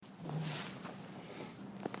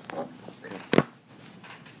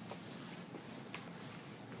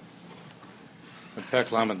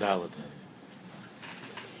Perek Lamed Daled.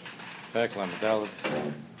 Perek Lamed Daled.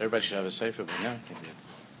 Everybody should have a sefer by now.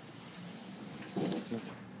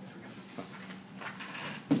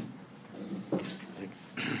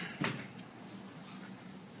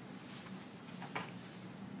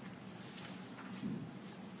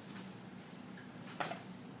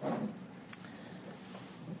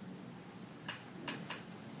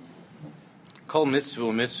 Kol mitzvah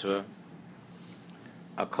u'mitzvah,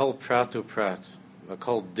 a kol prat u'prat, a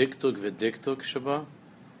kol diktuk v'diktuk shaba,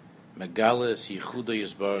 megala es yichuda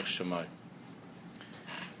yisbarach shemai.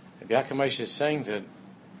 Rabbi Yaakov Moshe is saying that,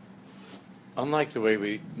 unlike the way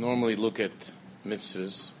we normally look at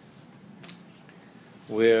mitzvahs,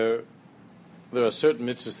 where there are certain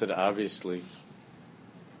mitzvahs that obviously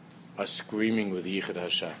are screaming with Yichud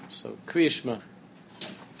Hashem. So Kriyat Shema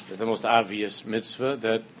is the most obvious mitzvah,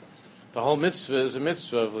 that the whole mitzvah is a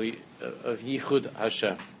mitzvah of Yichud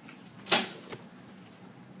Hashem.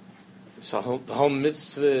 So the whole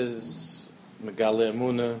mitzvah is Megale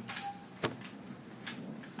Emunah.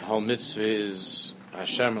 The whole mitzvah is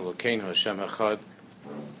Hashem Elokeinu, Hashem Echad.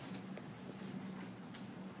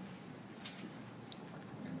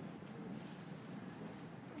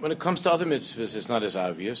 When it comes to other mitzvahs, it's not as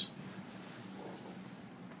obvious.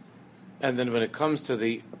 And then when it comes to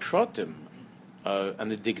the pratim, and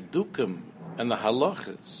the dikdukim and the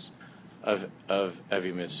halachas of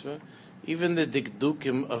every mitzvah, even the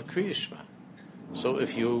dikdukim of Kriyat Shema. So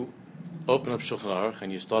if you open up Shulchan Aruch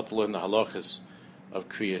and you start to learn the halachas of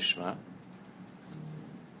Kriyat Shema,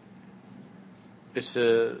 it's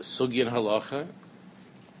a sugya and halacha,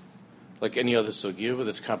 like any other sugya, with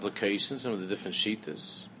its complications and with the different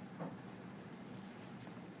shittas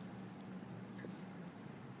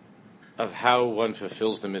of how one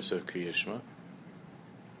fulfills the mitzvah of Kriyat Shema.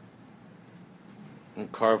 And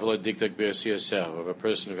Karvala Dikdak Be'er yourself. If a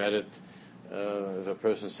person read it, if a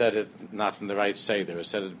person said it not in the right seder, or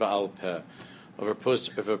said it Ba'al Peh,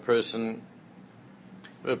 if a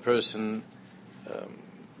person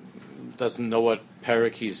doesn't know what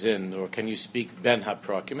parak he's in, or can you speak Ben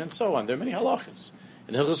HaPrakim, and so on. There are many halachas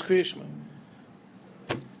in Hilchos Kriyat Shema.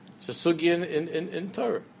 It's a sugya in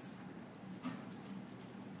Torah.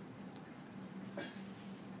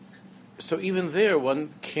 So even there,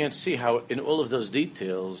 one can't see how in all of those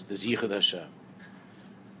details there's Yichud Hashem.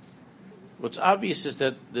 What's obvious is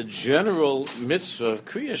that the general mitzvah of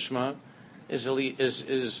Kriyat Shema is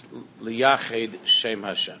liyached Shem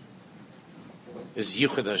Hashem, is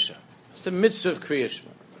Yichud Hashem. It's the mitzvah of Kriyat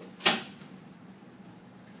Shema.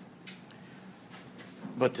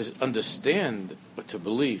 But to understand, or to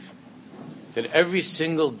believe, that every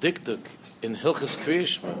single diktuk in Hilchos Kriyat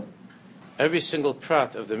Shema, every single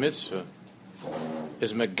prat of the mitzvah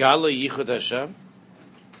is Megala Yichud Hashem,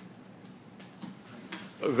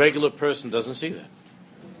 a regular person doesn't see that.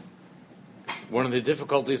 One of the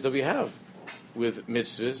difficulties that we have with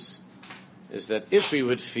mitzvahs is that if it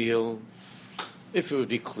would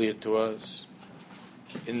be clear to us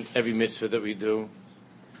in every mitzvah that we do,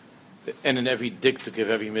 and in every diktuk of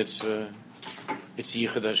every mitzvah, it's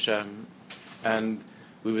Yichud Hashem, and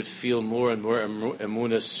we would feel more and more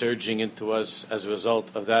emunah surging into us as a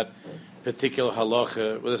result of that particular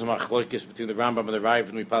halacha. Well, there's a machlokes between the Rambam and the Rav,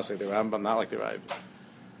 and we pass like the Rambam, not like the Rav.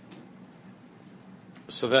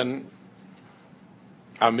 So then,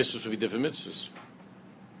 our mitzvahs would be different mitzvahs.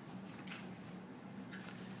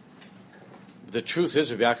 The truth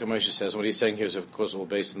is, Rabbi Yaakov Moshe says, and what he's saying here is, of course, all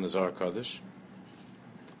based on the Zohar Kodesh.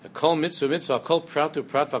 Kol mitzvah, kol pratu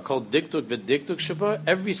prat, kol diktuk v'diktuk sheba,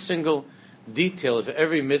 every single detail of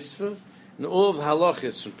every mitzvah, and all of the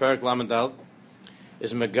halachas from Perek Lamed Daled,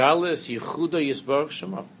 is Megala es Yichuda Yisbarach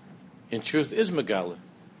Shema. In truth, is Megala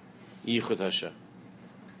Yichud Hashem.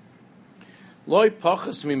 Loi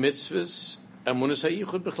pachas mi mitzvahs emunah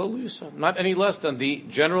hayichud b'chlal yisod. Not any less than the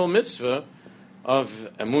general mitzvah of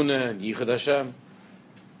emunah and Yichud Hashem.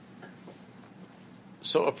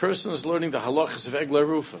 So a person is learning the halachas of Egla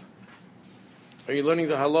Rufa. Are you learning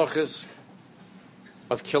the halachas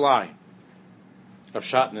of Kilai, of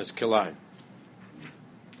Shatnez Kilai?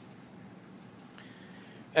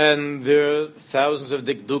 And there are thousands of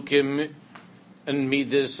dikdukim and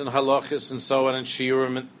midas and halachas and so on and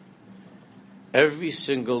shiurim, and every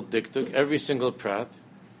single dikduk, every single prat,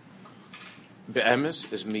 be'emes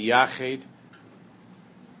is miyached,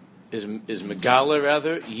 is megala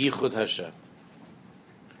rather Yichud Hashem.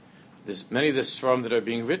 There's many of the sfarim that are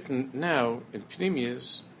being written now in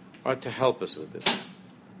Pnimiyos are to help us with this,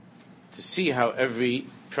 to see how every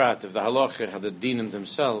prat of the halacha, how the dinim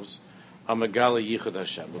themselves are megala Yichud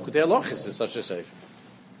Hashem. Look at the halachas in such a sefer.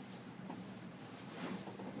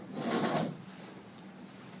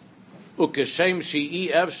 Ukeshem she'i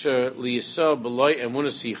efsher liyisa b'loy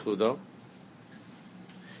emunas yichudo.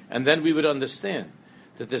 And then we would understand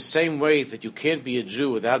that the same way that you can't be a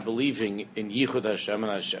Jew without believing in Yichud Hashem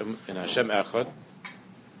and Hashem Echad,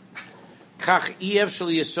 kach i efsher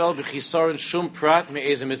liyisa b'chisaron shum prat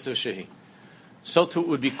me'ezeh mitzvah shehi. So too it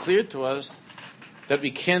would be clear to us that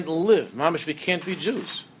we can't live, mamash, we can't be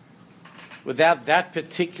Jews without that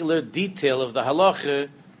particular detail of the halacha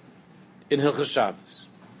in Hilchos Shabbos.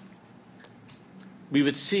 We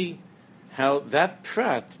would see how that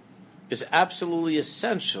prat is absolutely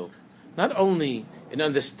essential, not only in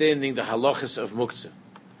understanding the halachas of muktzah,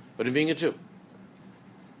 but in being a Jew.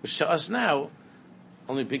 Which to us now,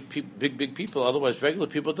 only big people, otherwise regular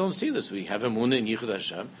people don't see this. We have emunah in Yichud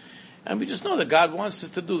Hashem, and we just know that God wants us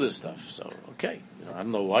to do this stuff. So, okay, I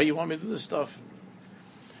don't know why you want me to do this stuff.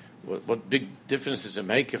 What big difference does it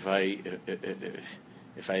make if I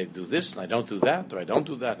do this and I don't do that, or I don't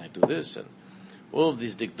do that and I do this, and all of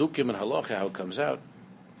these dikdukim and halacha, how it comes out.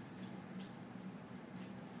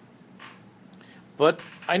 But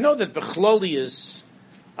I know that bechloli is,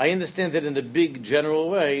 I understand that in the big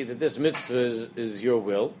general way that this mitzvah is your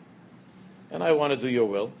will, and I want to do your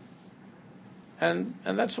will. And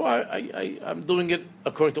that's why I'm doing it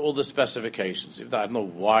according to all the specifications. If I don't know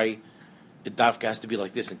why it dafka has to be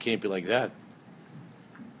like this and can't be like that.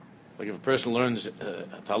 Like if a person learns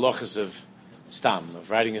halachas of stam, of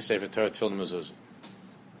writing a sefer Torah, tefillin, mezuzah.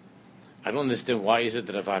 I don't understand why is it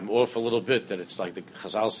that if I'm off a little bit, that it's like the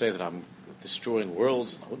Chazal say that I'm destroying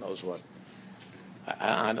worlds, who knows what.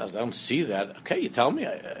 I don't see that. Okay, you tell me.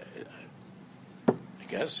 I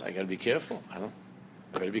guess I got to be careful. I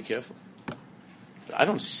got to be careful. I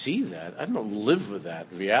don't see that. I don't live with that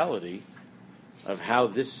reality of how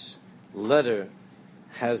this letter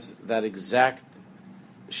has that exact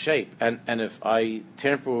shape. And if I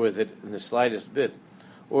tamper with it in the slightest bit,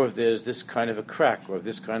 or if there's this kind of a crack, or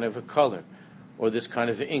this kind of a color, or this kind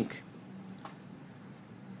of ink,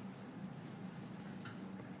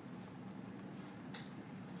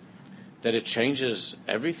 that it changes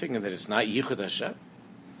everything and that it's not Yichud Hashem.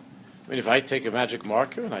 I mean, if I take a magic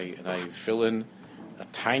marker and I fill in a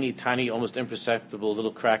tiny, almost imperceptible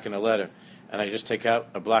little crack in a letter, and I just take out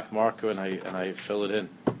a black marker and I fill it in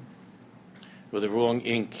with the wrong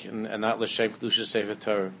ink and not L'Shem Kedusha Sefer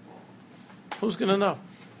Torah, who's going to know?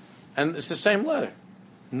 And it's the same letter.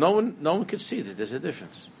 No one could see that there's a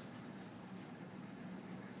difference.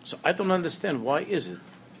 So I don't understand why is it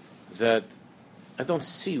that I don't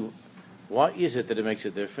see why is it that it makes a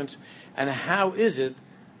difference, and how is it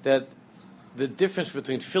that the difference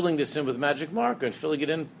between filling this in with magic marker and filling it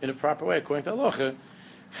in a proper way according to halacha,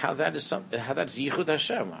 how that's Yichud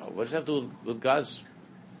Hashem? What does that have to do with God's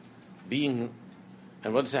being,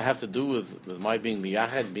 and what does that have to do with my being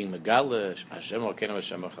miyached, being megala Hashem or Kenu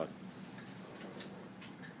Hashem Echad?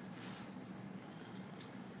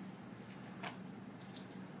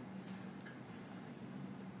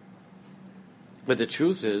 But the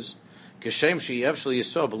truth is, Kashem she'iev shel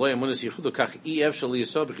yisod b'lo emunas yichudo kach iev shel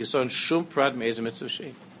yisod b'chisaron shum prat me'ezeh mitzvah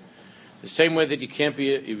shehi. The same way that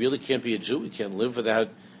you really can't be a Jew, you can't live without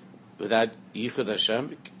Yichud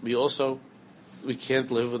Hashem. We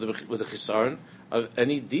can't live with the chisaron of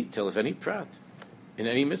any detail, of any prat, in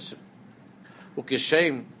any mitzvah.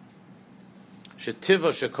 Ukashem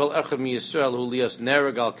shetiva shekol echad mi Yisrael hu lias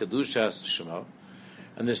nereg al kedushas shemo.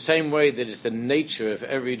 And the same way that it's the nature of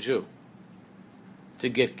every Jew to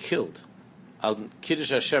get killed al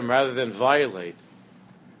Kiddush Hashem rather than violate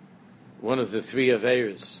one of the three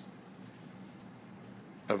Aveiros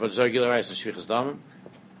of Avodah and Shvichas Damim.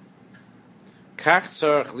 Kach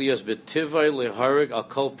tzarich liyos b'tivai lehareg al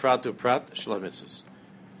kol prat u'prat shel mitzvahs.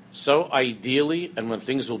 So ideally, and when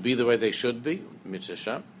things will be the way they should be, mitzvah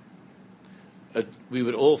Hashem, we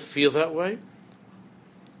would all feel that way.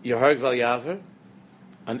 Yehareg val yaver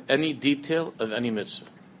on any detail of any mitzvah.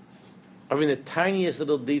 I mean, the tiniest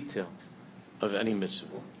little detail of any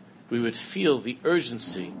mitzvah, we would feel the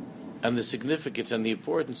urgency and the significance and the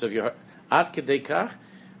importance of your ad kedei kach,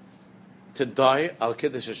 to die al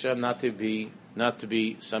kiddush Hashem, not to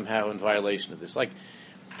be somehow in violation of this. Like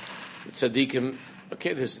tzaddikim,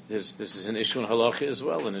 okay, this is an issue in halacha as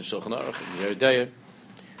well, and in Shulchan Aruch and Yeridea,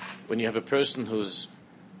 when you have a person who's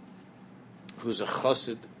a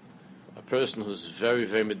chassid, a person who's very,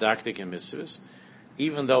 very medactic in mitzvahs,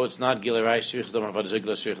 even though it's not Gilerai Shvichas Damar Avodah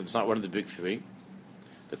Shvichas, it's not one of the big three.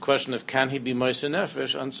 The question of can he be Moshe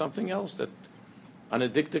Nefesh on something else, that on a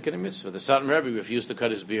dikduk in a mitzvah. The Satan Rebbe refused to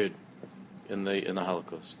cut his beard in the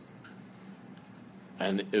Holocaust,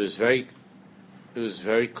 and it was very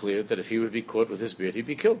clear that if he would be caught with his beard, he'd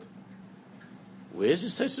be killed. Where does it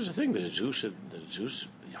say such a thing that a Jew should,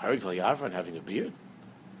 Harig V'Yavran having a beard?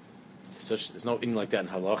 There's no thing like that in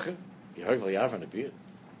halacha. Harig V'Yavran a beard.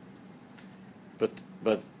 But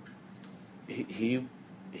he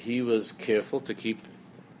was careful to keep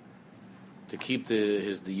the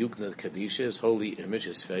Yukna Kadisha, his holy image,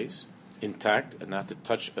 his face, intact, and not to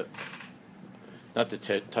touch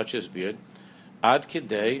his beard. Ad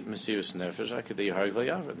Kidei Mesiris Nefesh, Ad Kidei Harig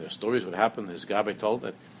V'Yavran. There are stories what happened. His Gabbai told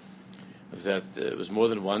that it was more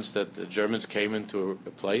than once that the Germans came into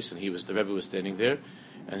a place and the Rebbe was standing there,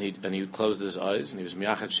 and he closed his eyes and he was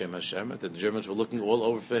Miachat Shem Hashem, and the Germans were looking all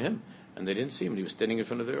over for him and they didn't see him. He was standing in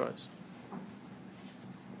front of their eyes.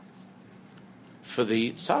 For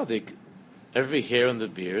the tzaddik, every hair on the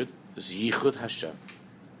beard is Yichud Hashem,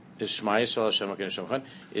 is Shema Yisrael Hashem HaKen Hashem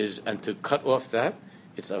Echad, and to cut off that,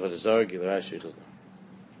 it's Avodah Zarah Gilui Sheichas.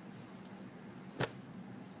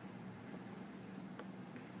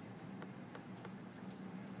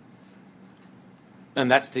 And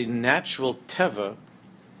that's the natural teva,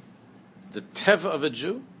 the teva of a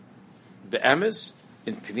Jew, be'emes,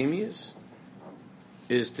 in Pnimius,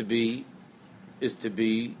 is to be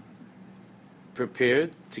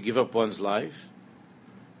prepared to give up one's life.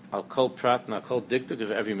 I'll call prat and I'll call diktuk of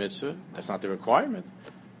every mitzvah. That's not the requirement.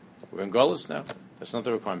 We're in Golos now. That's not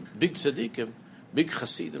the requirement. Big tzaddikim, big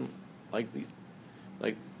chasidim, that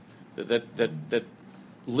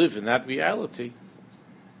live in that reality.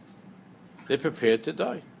 They're prepared to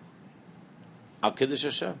die. Al Kiddush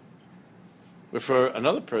Hashem. But for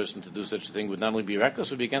another person to do such a thing would not only be reckless,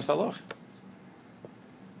 would be against Allah.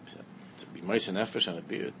 To be Ma'aseh Nefesh on a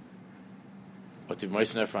beard, or to be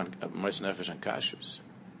Ma'aseh Nefesh on kashrus.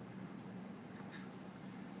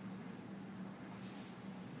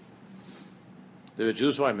 There were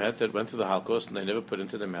Jews who I met that went through the Holocaust and they never put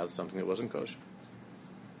into their mouth something that wasn't kosher.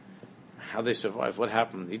 How they survived, what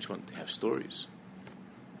happened, each one, they have stories.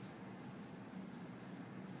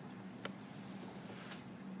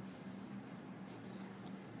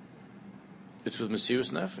 It's with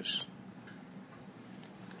Mesiras Nefesh.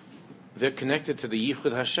 They're connected to the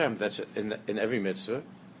Yichud Hashem that's in every mitzvah,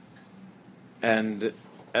 and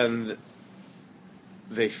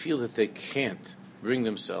they feel that they can't bring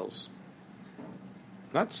themselves,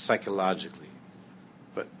 not psychologically,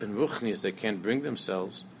 but in ruchnius, they can't bring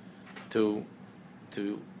themselves to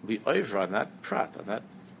be over on that prat,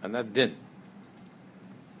 on that din.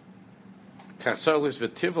 Katzalis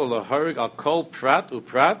v'tivol laharig al kol prat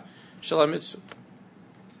uprat.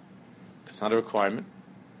 That's not a requirement,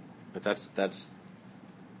 but that's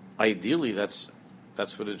ideally that's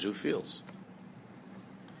what a Jew feels.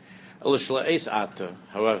 However, shla'es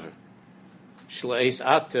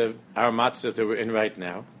ata, our matzah that we're in right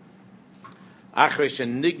now, that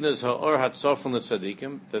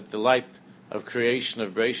the light of creation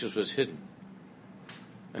of Bereshis was hidden,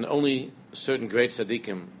 and only certain great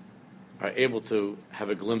tzaddikim are able to have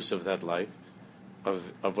a glimpse of that light.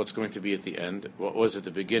 Of what's going to be at the end, what was at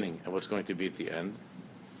the beginning, and what's going to be at the end.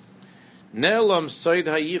 Ne'elam soid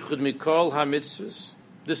hayichud mikol hamitzvos.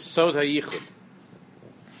 This sod hayichud,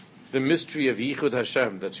 the mystery of Yichud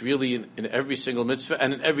Hashem, that's really in every single mitzvah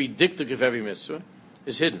and in every diktuk of every mitzvah,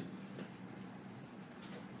 is hidden.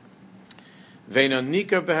 Ve'no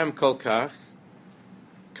nikar behem kol kach,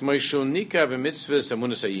 k'mo shu nikar b'mitzvos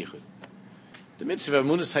amunas hayichud. The mitzvah of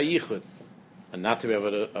amunas hayichud, and not to be over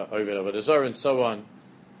the Zohar and so on.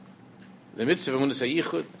 The mitzvah of Amunas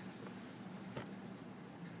HaYichud,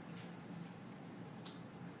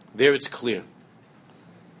 there it's clear.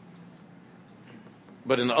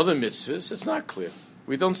 But in other mitzvahs, it's not clear.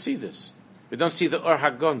 We don't see this. We don't see the Or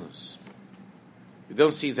HaGonus. We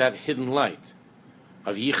don't see that hidden light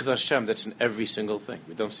of Yichud Hashem that's in every single thing.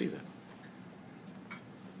 We don't see that.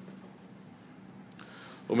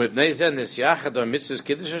 And because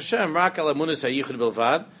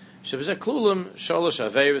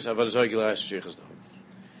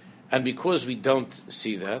we don't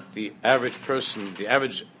see that, the average person, the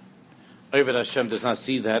average Oved Hashem does not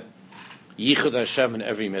see that Yichud Hashem in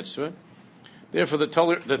every mitzvah. Therefore, the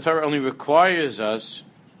Torah only requires us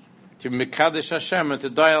to Mekadesh Hashem and to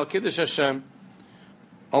die al Kiddush Hashem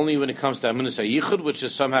only when it comes to Amunas HaYichud, which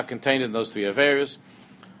is somehow contained in those three Averos.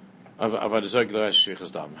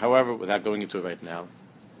 However, without going into it right now,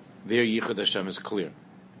 their Yichud Hashem is clear.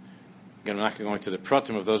 Again, I'm not going to the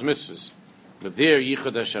pratim of those mitzvahs, but their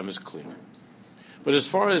Yichud Hashem is clear. But as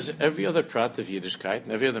far as every other prat of Yiddishkeit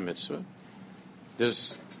and every other mitzvah,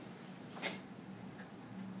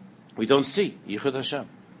 we don't see Yichud Hashem.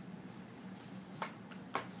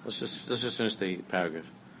 Let's just finish the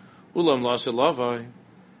paragraph. Ulam la'aseh lavai.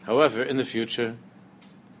 However, in the future,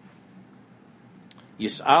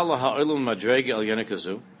 Yis'al ha'olam madrega el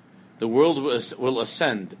yenikazu. The world will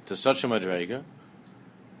ascend to such a madrega.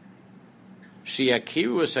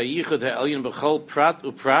 Shiyakiru es hayichud ha'elyon b'chol prat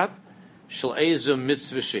uprat shel ezu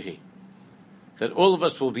mitzvah shehi. That all of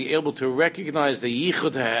us will be able to recognize the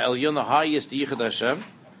yichud ha'elyon, the highest yichud Hashem,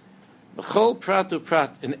 b'chol prat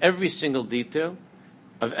uprat, in every single detail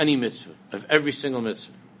of any mitzvah, of every single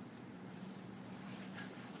mitzvah.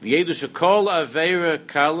 V'yedu shekol aveira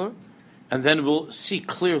kala, and then we'll see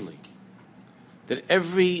clearly that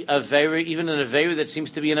every aveira, even an aveira that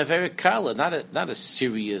seems to be an aveira kala, not a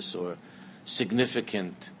serious or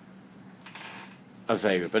significant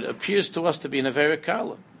aveira, but it appears to us to be an aveira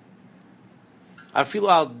kala. I feel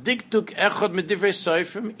al diktuk echad midivrei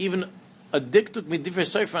soifrim, even a diktuk midivrei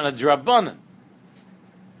soifrim, and a drabanan.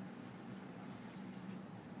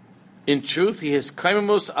 In truth, he has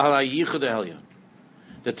kaimamos ala yichud elyon.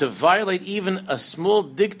 That to violate even a small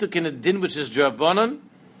diktuk in a din which is drabanan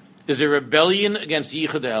is a rebellion against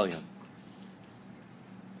yichud ha'elyon,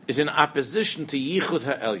 is in opposition to yichud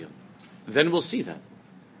ha'elyon. Then we'll see that.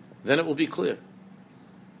 Then it will be clear.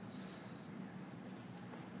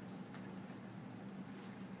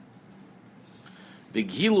 The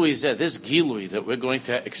gilui is that this gilui that we're going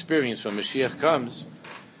to experience when Mashiach comes,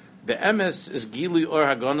 the emes is gilui or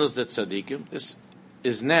hagonos that tzaddikim. This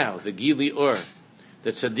is now the gilui or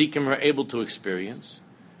that tzaddikim are able to experience,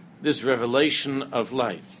 this revelation of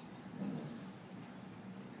light.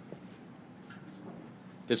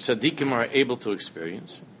 That tzaddikim are able to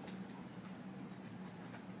experience.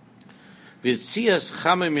 V'tzias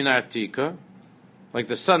chame min artika, like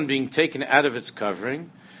the sun being taken out of its covering,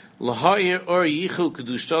 l'ha'ir or yichud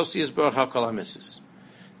kedushos yisbarach al kol hamitzvos,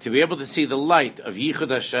 to be able to see the light of yichud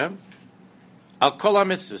Hashem al kol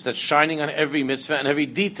hamitzvos, that's shining on every mitzvah and every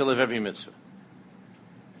detail of every mitzvah.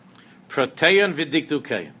 Protein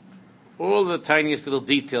v'dikdukein, all the tiniest little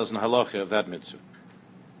details and halacha of that mitzvah.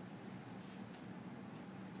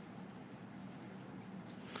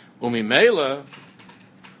 Umimela,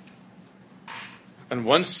 and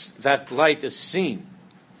once that light is seen,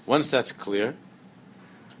 once that's clear,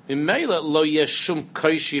 Mimela lo yeshum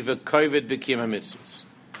koishi v'kovid b'kiyum mitzvahs.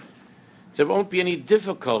 There won't be any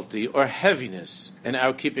difficulty or heaviness in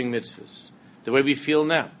our keeping mitzvahs, the way we feel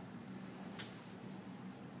now.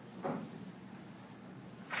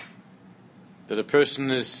 That a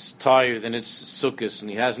person is tired and it's Sukkot and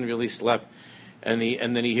he hasn't really slept, and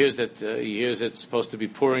then he hears that it's supposed to be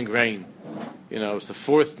pouring rain. You know, it's the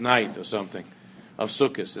fourth night or something of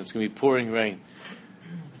Sukkot, and it's going to be pouring rain.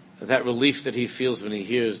 That relief that he feels when he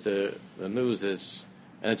hears the news is,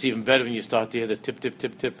 and it's even better when you start to hear the tip tip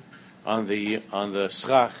tip tip on the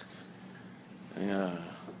schach.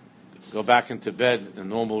 Go back into bed in a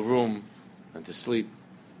normal room and to sleep.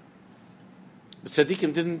 But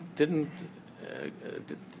tzaddikim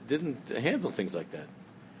didn't handle things like that.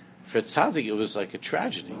 For tzaddik, it was like a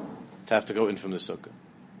tragedy to have to go in from the sukkah.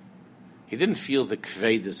 He didn't feel the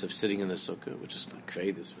kvedus of sitting in the sukkah, which is not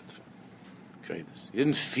kvedus, but kvedus. He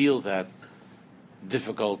didn't feel that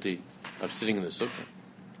difficulty of sitting in the sukkah.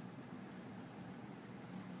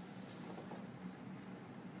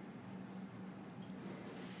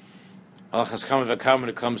 Alachas Kama v'Kama when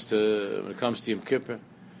it comes to Yom Kippur,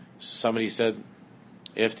 somebody said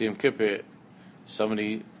after Yom Kippur,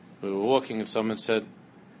 we were walking and someone said,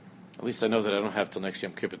 "At least I know that I don't have till next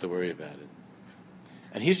Yom Kippur to worry about it."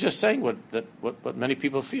 And he's just saying what many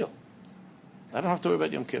people feel. I don't have to worry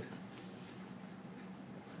about Yom Kippur.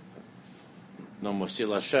 No more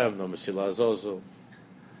Sil Hashem, no more Sil Azozel,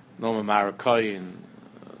 no more Marakayin,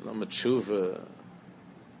 no more Tshuva,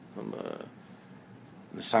 no more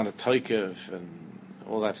Nisana Toikev, and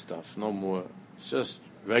all that stuff. No more. It's just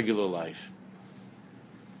regular life.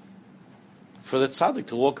 For the tzaddik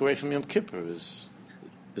to walk away from Yom Kippur is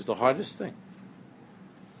the hardest thing.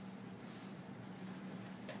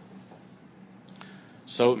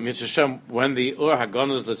 So, Mitzvah Shem, when the Or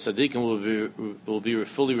Hagonos the tzaddikim will be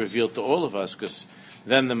fully revealed to all of us, because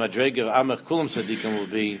then the Madrega of Amach Kulam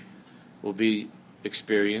tzaddikim will be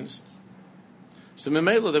experienced. So,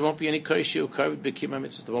 Memela, there won't be any koishi or karvid b'kiyum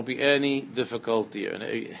mitzvah. There won't be any difficulty or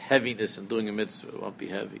any heaviness in doing a mitzvah. It won't be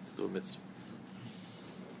heavy to do a mitzvah.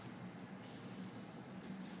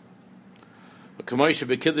 K'moishe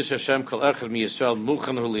b'kiddush Hashem kol echad mi Yisrael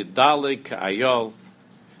muchan hu lidalik ka'ayol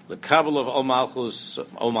l'kabel of ol malchus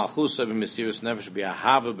b'mesirus nefesh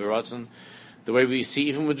b'ahava b'ratzon. The way we see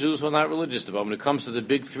even with Jews who are not religious, but when it comes to the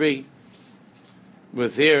big three, we're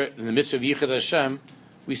there in the midst of Yichud Hashem,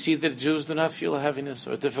 we see that Jews do not feel a heaviness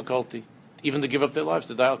or a difficulty, even to give up their lives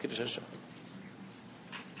to die al kiddush Hashem.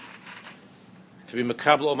 To be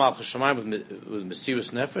makabel ol malchus shamayim with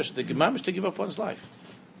mesirus nefesh, the gemamish to give up one's life.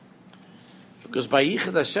 Because by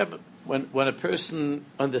Yichud Hashem, when a person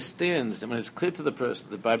understands, and when it's clear to the person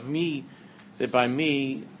that by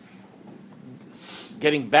me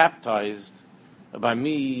getting baptized, by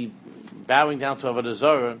me bowing down to Avodah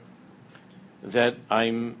Zarah, that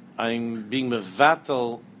I'm being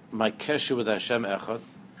mevatel my kesher with Hashem Echad.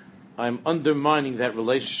 I'm undermining that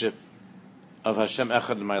relationship of Hashem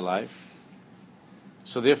Echad in my life.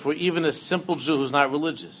 So therefore, even a simple Jew who's not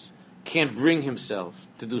religious can't bring himself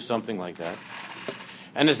to do something like that.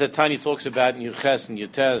 And as the Tanya talks about in Yuches and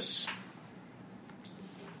Yutes,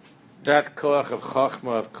 that koach of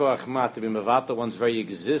Chachma, of koach ma, to be mevatel one's very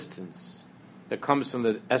existence, that comes from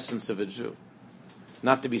the essence of a Jew,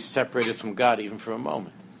 not to be separated from God even for a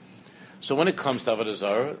moment. So when it comes to Avodah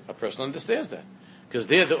Zarah, a person understands that. Because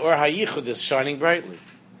there the Or HaYichud is shining brightly.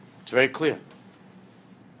 It's very clear.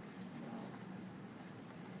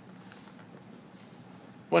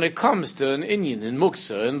 When it comes to an Inyan, in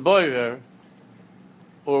Muktzah, in Boirer,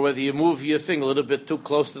 or whether you move your thing a little bit too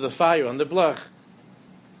close to the fire on the blach,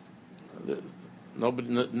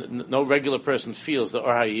 no regular person feels the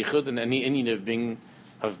Or HaYichud and any Inyan of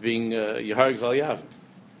being Yehareg Val Yav.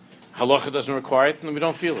 Halacha doesn't require it, and we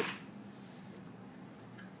don't feel it.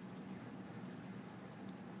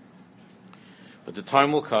 But the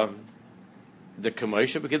time will come. The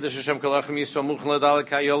Kamoisha B'Kiddush Hashem Kalachem Yisrael Muchen L'Dalek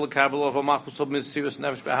Hayol L'Kabel of Amachus of Mitzvahs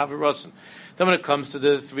Nefesh B'Hav Rotzen. Then when it comes to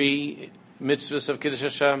the three mitzvahs of Kiddush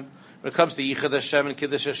Hashem, when it comes to Yichud Hashem and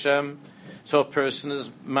Kiddush Hashem, so a person is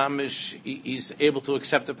mamish, he's able to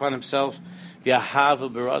accept upon himself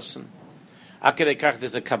B'Hav B'Rotzen. Akadei Kach,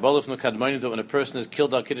 there's a Kabbalah from the Kadmonim that when a person is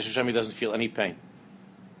killed al Kiddush Hashem, he doesn't feel any pain.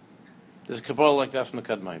 There's a Kabbalah like that from the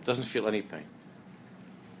Kadmonim, doesn't feel any pain.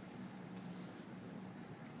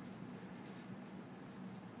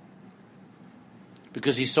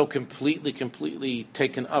 Because he's so completely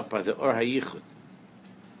taken up by the Or HaYichud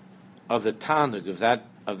of the Tanug of that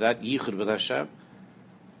Yichud with Hashem,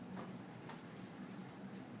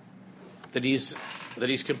 that he's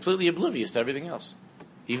completely oblivious to everything else,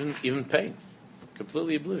 even pain,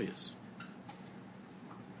 completely oblivious.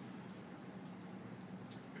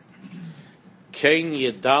 Kein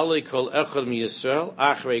yedale kol echad mi Yisrael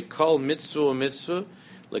achrei kol mitzvah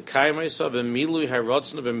lekayim ha'isa b'milui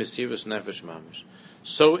ha'rotzen b'mesirus nefesh mamish.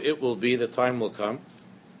 So it will be, the time will come,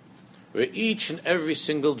 where each and every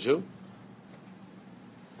single Jew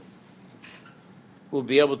will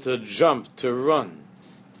be able to jump, to run,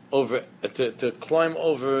 over, to climb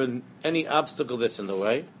over any obstacle that's in the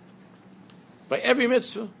way, by every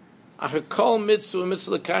mitzvah. Even ad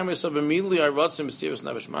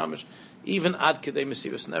kedei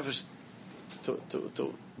mesirus nefesh,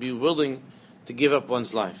 to be willing to give up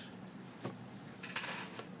one's life.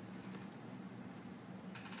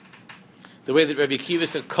 The way that Rabbi Akiva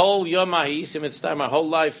said, Kol yom ha'isi mitzvah, my whole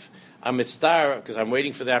life I'm mitzvah because I'm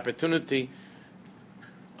waiting for the opportunity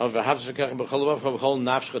of a havas shekach b'chol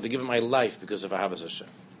nafshcha, to give it my life because of a havas Hashem.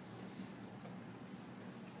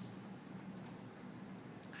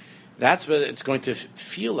 That's what it's going to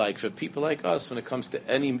feel like for people like us when it comes to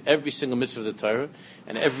every single mitzvah of the Torah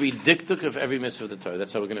and every diktuk of every mitzvah of the Torah.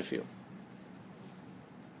 That's how we're going to feel.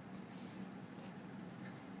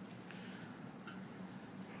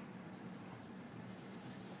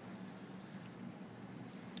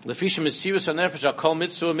 Lefisha Mesirus HaNefesh Al Kol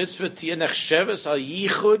Mitzvah Tiyeh Nechsheves Al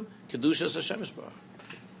Yichud Kedushas Hashem Yisbarach.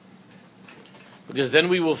 Because then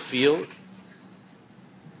we will feel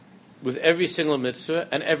with every single mitzvah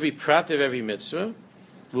and every prat of every mitzvah,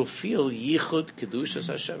 we'll feel Yichud Kedushas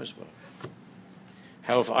Hashem Yisbarach.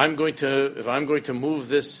 How if I'm going to move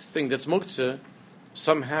this thing that's muktzah,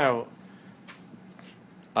 somehow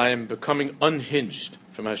I am becoming unhinged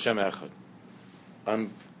from Hashem Echad.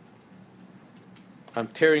 I'm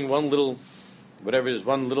tearing one little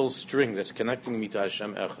string that's connecting me to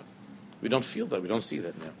Hashem Echad. We don't feel that. We don't see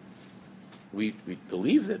that now. We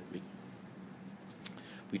believe that.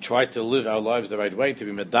 We try to live our lives the right way, to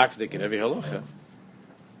be medakdik in every halacha.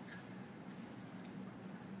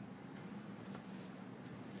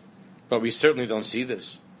 But we certainly don't see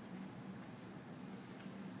this.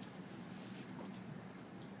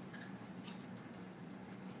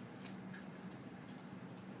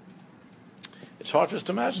 It's hard for us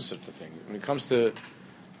to imagine such a thing. When it comes to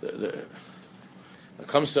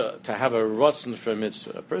to have a rotzen for a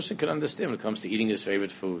mitzvah, a person can understand when it comes to eating his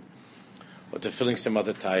favorite food or to filling some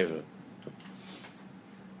other taiva.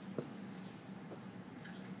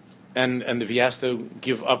 And if he has to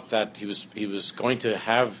give up that he was going to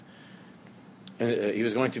have, he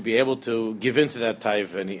was going to be able to give into that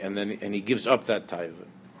taiva, and he gives up that taiva.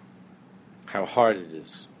 How hard it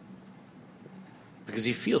is. Because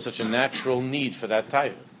he feels such a natural need for that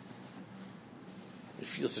taiva. We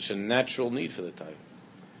feel such a natural need for the Torah.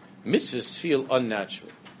 Mitzvahs feel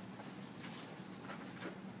unnatural.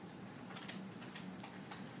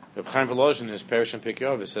 Reb Chaim Volozhin in his Perish and Pirkei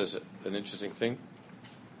Avos says an interesting thing.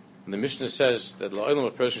 And the Mishnah says that la'olam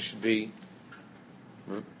a person should be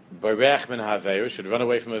barech min ha'averos, should run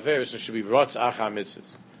away from averos, and should be rotz acha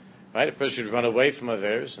mitzvahs. Right? A person should run away from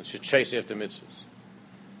averos and should chase after mitzvahs.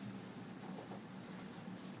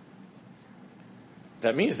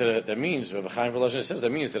 That means Rabbi Chaim Volozhin says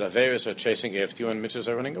that means that averos are chasing after you and mitzvahs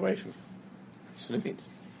are running away from you. That's what it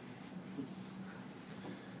means.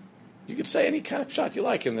 You could say any kind of pshat you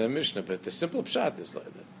like in the Mishnah, but the simple pshat is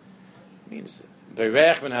like that. It means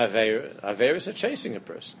beirech min averos are chasing a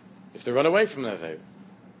person. If they run away from the averos,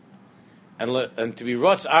 and to be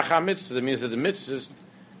rotz acha mitzvah, that means that the mitzvahs,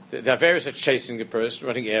 the averos are chasing the person,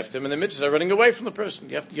 running after him, and the mitzvahs are running away from the person.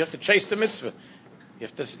 You have to chase the mitzvah. You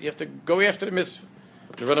have to go after the mitzvah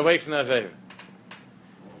to run away from the averos.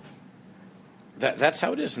 That's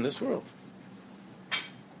how it is in this world.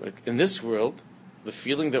 In this world, the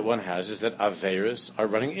feeling that one has is that averos are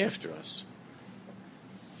running after us.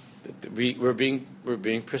 That we're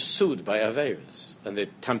being pursued by averos, and they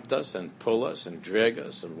tempt us and pull us and drag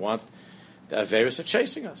us and want. The averos are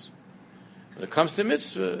chasing us. When it comes to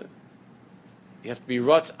mitzvah, you have to be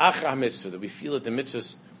rotz acha mitzvah, that we feel that the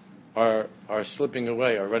mitzvahs are slipping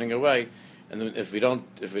away, are running away, and if we don't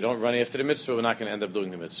run after the mitzvah, we're not going to end up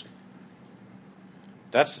doing the mitzvah.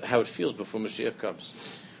 That's how it feels before Mashiach comes.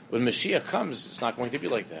 When Mashiach comes, it's not going to be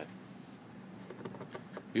like that.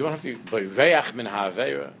 We won't have to be min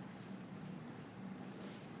ha'avera.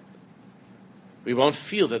 We won't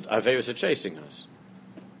feel that averos are chasing us.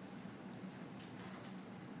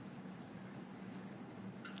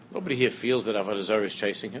 Nobody here feels that Avodah Zarah is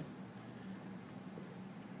chasing him.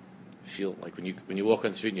 You feel like when you walk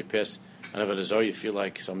on the street and you pass an Avodah Zarah, you feel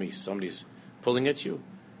like somebody's pulling at you.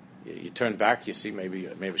 You turn back, you see maybe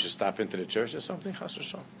we should stop into the church or something. Chas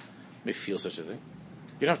v'shalom. You may feel such a thing.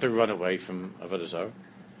 You don't have to run away from Avodah Zarah.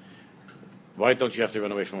 Why don't you have to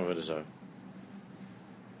run away from Avodah Zarah?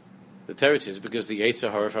 The teretz is because the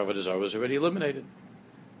Yetzer Hara for Avodah Zarah was already eliminated,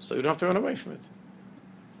 so you don't have to run away from it.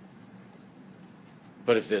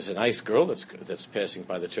 But if there's a nice girl that's passing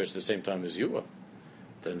by the church at the same time as you are,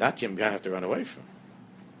 then that you're going to have to run away from,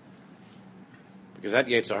 because that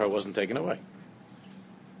Yetzer Hara wasn't taken away.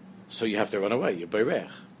 So you have to run away. You're beirech,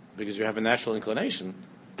 because you have a natural inclination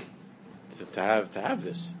to have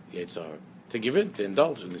this Yetzer Hara, to give in, to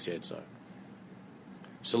indulge in this Yetzer Hara.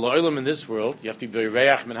 So la'olam in this world, you have to be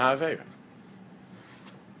beirech min ha'aveira. You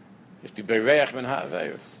have to be beirech min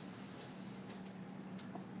ha'aveira.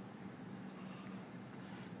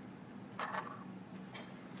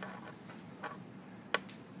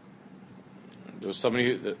 There was somebody.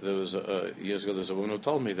 Years ago. There was a woman who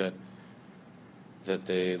told me that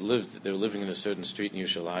they were living in a certain street in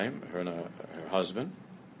Yerushalayim, her and her husband,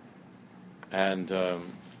 and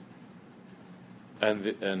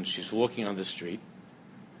she's walking on the street,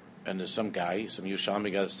 and there's some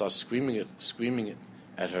Yerushalmi guy that starts screaming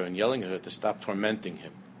at her and yelling at her to stop tormenting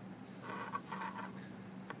him.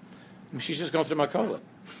 I mean, she's just going through the makola,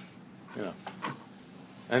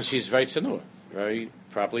 and she's very tzanur, very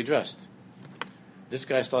properly dressed. This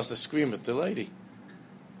guy starts to scream at the lady.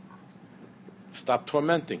 Stop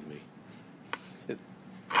tormenting me.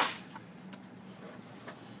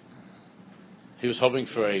 He was hoping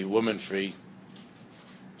for a woman-free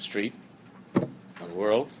street and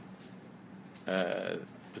world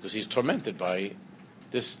because he's tormented by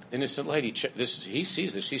this innocent lady. He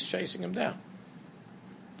sees that she's chasing him down.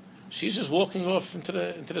 She's just walking off into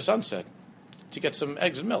the sunset to get some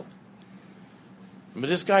eggs and milk. But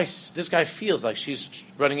this guy feels like she's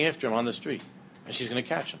running after him on the street, and she's going to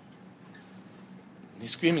catch him.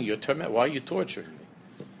 He's screaming, "You're tormenting! Why are you torturing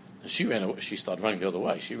me?" And she ran away. She started running the other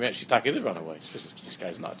way. She did run away. This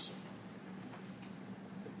guy's nuts.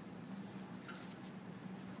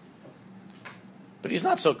 But he's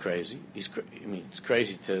not so crazy. It's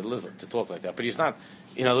crazy to talk like that. But he's not.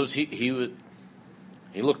 In other words, he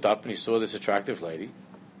looked up and he saw this attractive lady,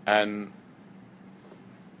 and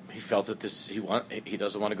he felt that he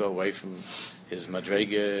doesn't want to go away from his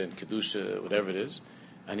madrega and kedusha, whatever it is,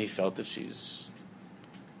 and he felt that she's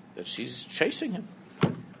chasing him.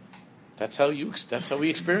 That's how we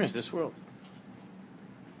experience this world.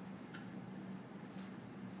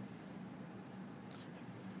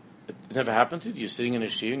 It never happened to you. You're sitting in a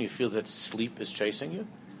shir and you feel that sleep is chasing you.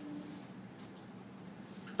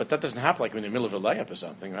 But that doesn't happen like when you're in the middle of a layup or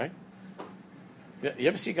something, right? You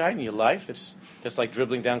ever see a guy in your life that's like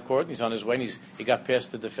dribbling down court and he's on his way and he got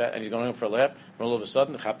past the defense and he's going for a lap and all of a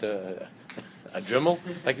sudden a dribble,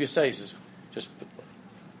 like you say, he says, just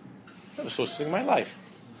I never saw such a thing in my life.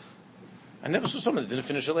 I never saw someone that didn't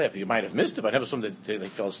finish a layup. You might have missed it, but I never saw someone that they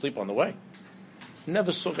fell asleep on the way.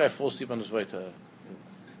 Never saw a guy fall asleep on his way to.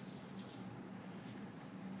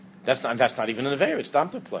 That's not even an Aveir. It's dam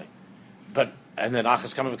to play. But and then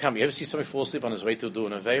achas kam v'kam. You ever see somebody fall asleep on his way to do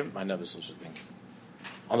an Aveir? I never saw such a thing.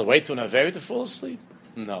 On the way to an Aveir to fall asleep?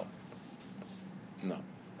 No.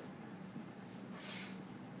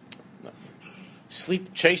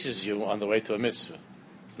 Sleep chases you on the way to a mitzvah,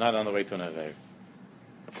 not on the way to an Aveir.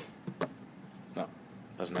 No,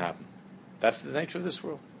 doesn't happen. That's the nature of this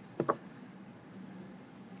world.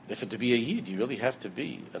 If to be a Yid, you really have to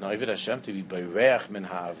be an Oived Hashem, to be Beirech min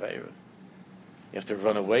ha'Aveira. You have to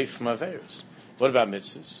run away from Aveiras. What about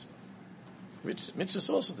mitzvahs? Mitzvahs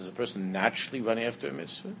also, does a person naturally run after a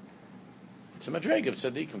mitzvah? It's a madrega of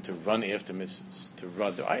tzaddikim to run after mitzvahs. To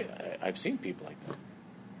run. I've seen people like that.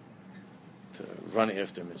 To run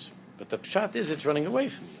after mitzvah. But the pshat is it's running away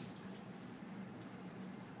from you.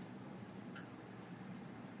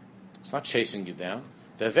 It's not chasing you down.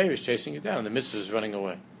 The Aveira is chasing you down, and the mitzvah is running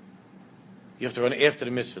away. You have to run after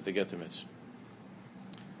the mitzvah to get the mitzvah.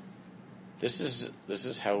 This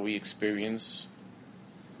is how we experience.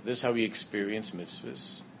 This is how we experience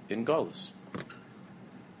mitzvahs in Golus.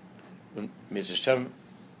 When Mashiach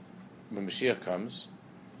comes,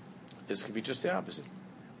 this could be just the opposite.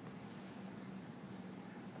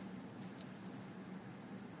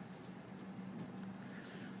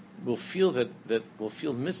 We'll feel that we'll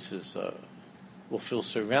feel mitzvahs. We'll feel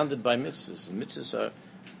surrounded by mitzvahs, and mitzvahs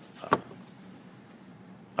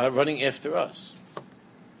are running after us,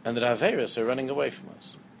 and that Aveiros are running away from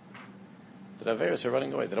us. That Aveiros are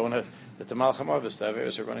running away. They don't want to. That the Malcham Avos, the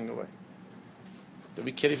Aveiros are running away. That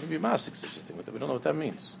we can't even be mastic such a thing. We don't know what that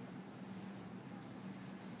means.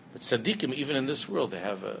 But tzaddikim, even in this world, they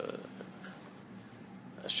have a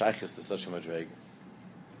shaykhis to such a madrega.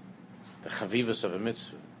 The chavivas of a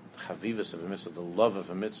mitzvah, the love of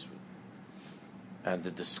a mitzvah, and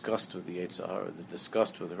the disgust with the Yetzer Hara, the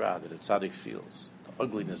disgust with Ra, that a tzaddik feels, the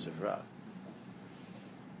ugliness of Ra.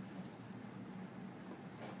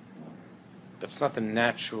 That's not the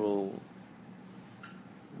natural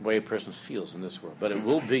way a person feels in this world, but it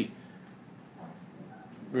will be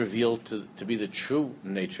revealed to be the true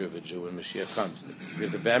nature of a Jew when Mashiach comes.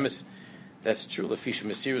 Because the Be'emes, that's true. Lefisha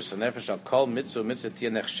Mesirus Hanefesh Al Kol Mitzvah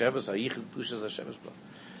Tia Nechshevas HaYichud Kedushas Hashem's blood.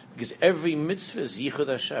 Because every mitzvah is Yichud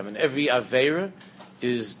Hashem, and every Aveira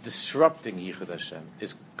is disrupting Yichud Hashem,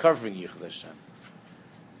 is covering Yichud Hashem,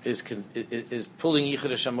 is pulling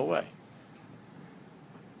Yichud Hashem away.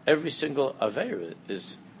 Every single Aveira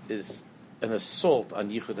is an assault on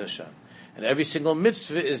Yichud Hashem. And every single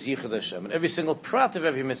mitzvah is Yichud Hashem. And every single prat of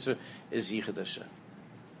every mitzvah is Yichud Hashem.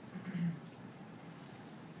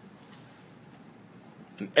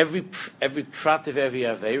 And every prat of every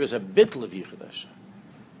Aveira is a bittul of Yichud Hashem.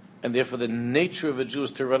 And therefore the nature of a Jew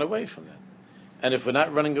is to run away from that. And if we're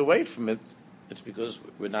not running away from it, it's because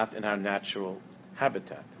we're not in our natural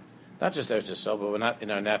habitat. Not just Eretz Yisrael, but we're not in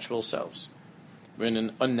our natural selves. We're in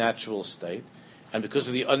an unnatural state. And because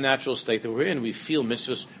of the unnatural state that we're in, we feel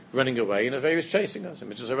mitzvahs running away, and Aveira is chasing us,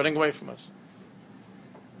 and mitzvahs are running away from us.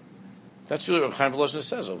 That's really what Chaim Volozhin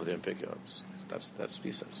says over there in Pirkei Avos. That's what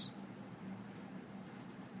he says.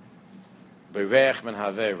 Beirech men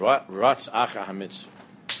haveh ratz acha hamitzvah.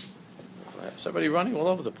 Somebody running all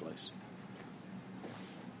over the place.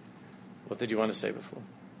 What did you want to say before?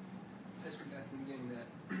 I was asking in the beginning that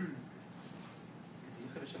is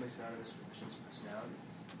Yichud Hashem synonymous with Hashem's personality?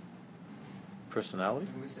 Personality?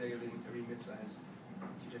 When we say every mitzvah has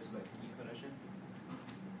teaches about Yichud Hashem,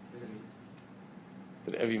 what does that mean?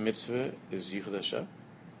 That every mitzvah is Yichud Hashem?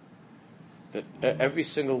 That every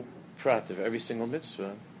single prat of every single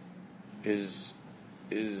mitzvah is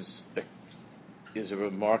a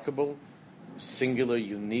remarkable, singular,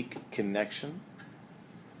 unique connection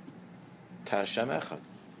to Hashem Echad,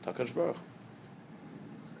 to HaKadosh Baruch Hu.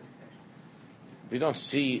 We don't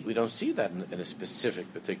see that in a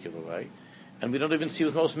specific, particular way, and we don't even see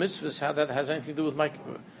with most mitzvahs how that has anything to do with my.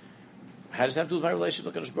 How does that have to do with my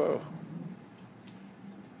relationship to HaKadosh Baruch Hu?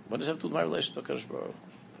 What does that have to do with my relationship to HaKadosh Baruch Hu?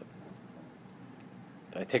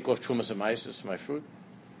 Did I take off Trumas and Ma'asos from my fruit?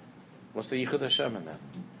 What's the Yichud Hashem in that?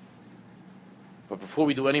 But before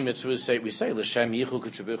we do any mitzvah, we say L'Shem Yichud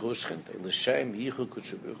K'Shabechu U'Shchinte. L'Shem Yichud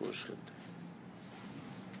K'Shabechu U'Shchinte.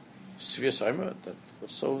 Sfiyas Omer.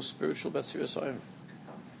 What's so spiritual about Sfiyas Omer?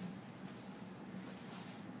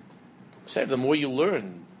 Say the more you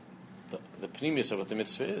learn, the pnimius of what the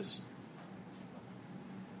mitzvah is,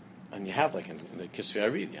 and you have like in the Kisvei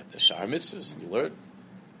Arid, you have the Sha'ar mitzvahs, and you learn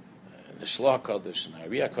the Shloah Kodesh and the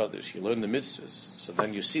Ariyah Kodesh. You learn the mitzvahs, so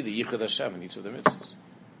then you see the Yichud Hashem in each of the mitzvahs.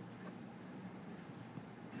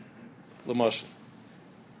 L'moshel.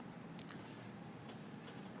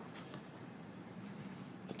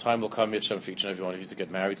 The time will come, Yitzhak, for each and every one of you to get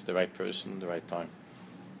married to the right person, the right time.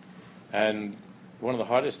 And one of the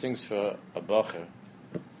hardest things for a bacher,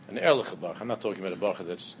 an ehrlich bacher, I'm not talking about a bacher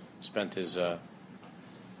that's spent his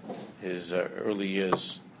early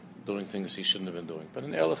years doing things he shouldn't have been doing, but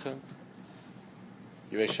an ehrlich,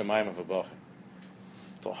 Yirei Shamayim of a bacher.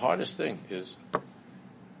 The hardest thing is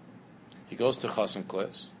he goes to Chassan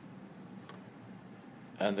class,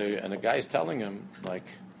 and the guy is telling him, like,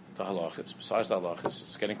 the halachas, besides the halachas,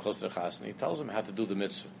 it's getting close to the chassan. He tells him how to do the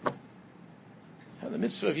mitzvah. How the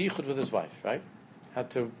mitzvah of yichud with his wife, right? How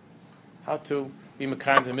to be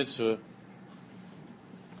mekayim the mitzvah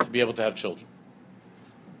to be able to have children.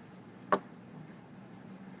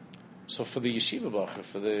 So for the yeshiva bacher,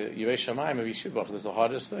 for the Yirei Shamayim of yeshiva bacher, that's the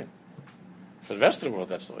hardest thing. For the rest of the world,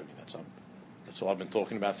 that's all I've been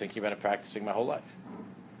talking about, thinking about, and practicing my whole life.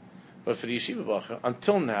 But for the yeshiva bacher,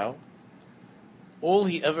 until now, all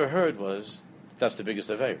he ever heard was that's the biggest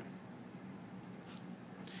aveira,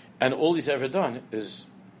 and all he's ever done is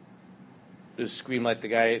scream like the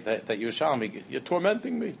guy that Yerushalmi, you're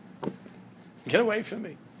tormenting me, get away from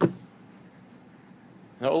me.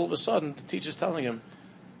 Now all of a sudden, the teacher's telling him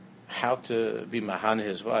how to be mahana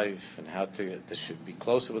his wife, and how to should be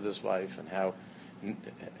closer with his wife, and how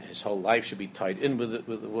his whole life should be tied in with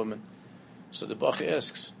the woman. So the Bach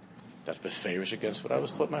asks, that's beferish against what I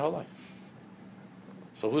was taught my whole life.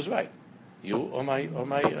 So who's right? You or my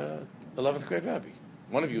 11th grade rabbi?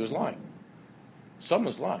 One of you is lying.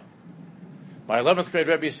 Someone's lying. My 11th grade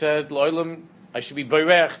rabbi said, Lo'ilam, I should be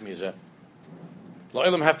boireach mizeh.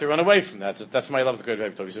 Lo'ilam have to run away from that. That's my 11th grade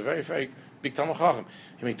rabbi. He's a very, very big Talmud Chacham.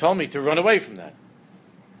 He told me to run away from that.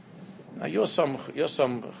 Now you're some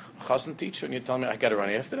chassan teacher, and you're telling me I got to run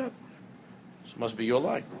after that. This must be your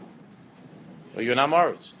line, or you're not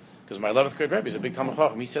Maritz, because my 11th grade rabbi is a big Talmud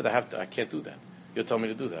Chacham. He said I can't do that. You're telling me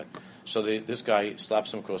to do that. So this guy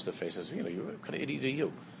slaps him across the face and says, you're what kind of idiot are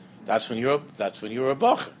you? That's when you're a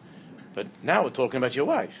bacher. But now we're talking about your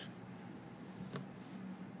wife.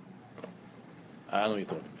 I don't know what you're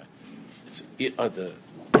talking about.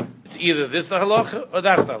 It's either this the halacha or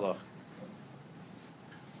that's the halacha.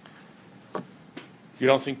 You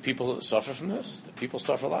don't think people suffer from this? The people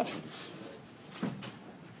suffer a lot from this.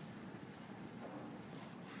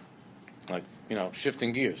 Like,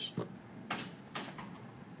 shifting gears.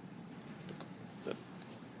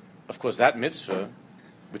 Of course, that mitzvah,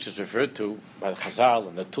 which is referred to by the Chazal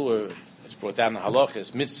and the Torah, it's brought down in the halacha,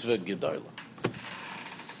 is mitzvah gedolah.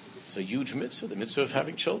 It's a huge mitzvah, the mitzvah of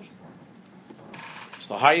having children. It's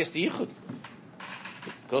the highest yichud.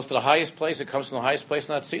 It goes to the highest place. It comes from the highest place,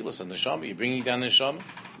 not Tzilas and Neshama. You're bringing down Neshama.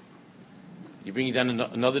 You're bringing down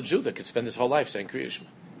another Jew that could spend his whole life saying Kriya Shema.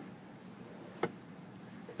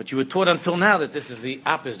 But you were taught until now that this is the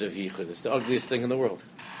opposite of yichud. It's the ugliest thing in the world.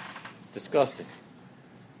 It's disgusting.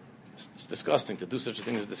 It's disgusting. To do such a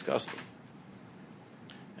thing is disgusting.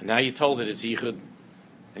 And now you're told that it's yichud,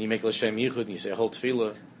 and you make l'shem yichud, and you say a whole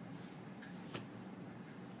tefillah.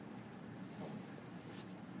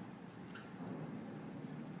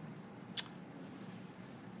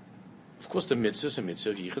 Of course, the mitzvah is a mitzvah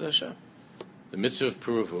of yichud Hashem. The mitzvah of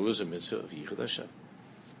Puruvu is a mitzvah of yichud Hashem.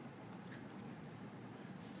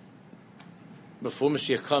 Before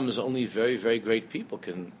Mashiach comes, only very, very great people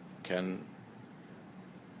can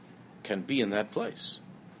be in that place.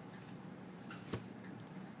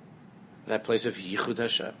 That place of Yichud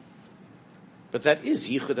Hashem. But that is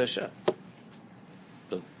Yichud Hashem.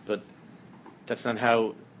 But that's not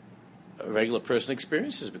how a regular person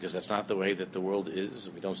experiences, because that's not the way that the world is.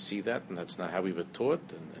 We don't see that, and that's not how we were taught,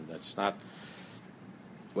 and that's not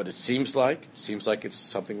what it seems like. It seems like it's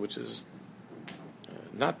something which is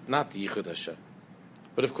not the Yichud Hashem.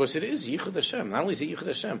 But of course it is Yichud Hashem. Not only is it Yichud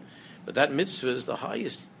Hashem, but that mitzvah is the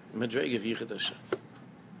highest madrega of Yichud Hashem.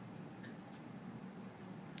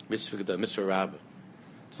 Mitzvah Rabbah.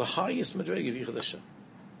 It's the highest madrega of Yichud Hashem.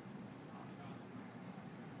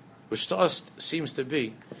 Which to us seems to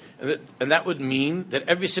be, and that would mean that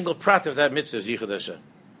every single prat of that mitzvah is Yichud Hashem.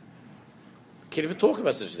 Can't even talk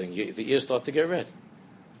about such a thing. The ears start to get red.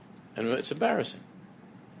 And it's embarrassing.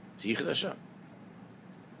 It's Yichud Hashem.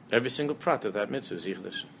 Every single prat of that mitzvah is Yichud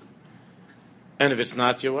Hashem. And if it's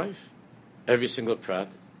not your wife, every single prat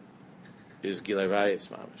is Gilei Rayis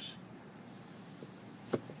Mamash.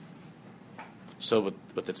 So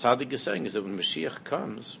what the tzaddik is saying is that when Mashiach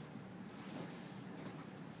comes,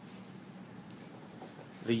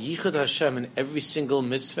 the Yichud Hashem in every single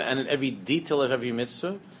mitzvah and in every detail of every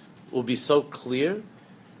mitzvah will be so clear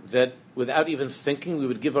that without even thinking, we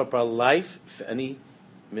would give up our life for any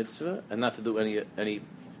mitzvah and not to do any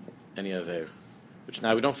any Aveira. Which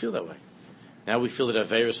now we don't feel that way. Now we feel that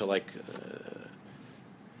Aveiras are like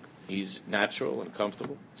he's natural and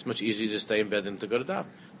comfortable. It's much easier to stay in bed than to go to daven.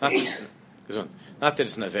 Not that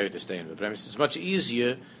it's an Aveira to stay in bed, but I mean, it's much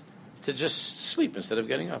easier to just sleep instead of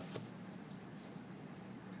getting up.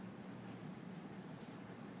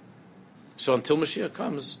 So until Mashiach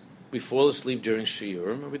comes, we fall asleep during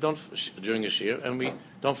shiurim, and we don't during a shiur, and we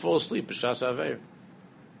don't fall asleep b'shas Aveira.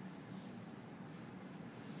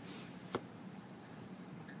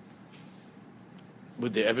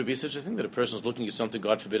 Would there ever be such a thing that a person is looking at something,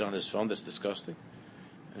 God forbid, on his phone that's disgusting,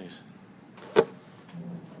 and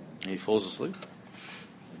he falls asleep?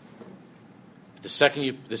 The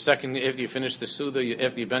second after you finish the Suda,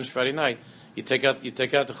 after you bench Friday night, you take out the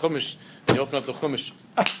Chumash, and you open up the Chumash.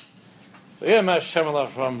 It's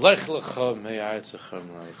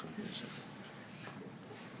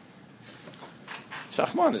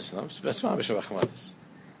Achmanis, no? It's Achmanis.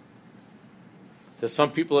 There's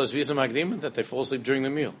some people as Visa Magdim that they fall asleep during the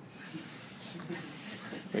meal.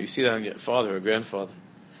 You see that on your father or grandfather.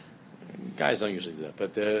 Guys don't usually do that,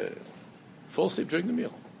 but they fall asleep during the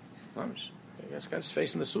meal. This guy's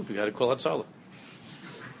facing the soup. You got to call Hatzalah.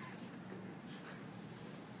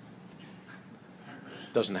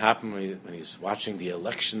 Doesn't happen when he's watching the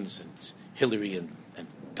elections and it's Hillary and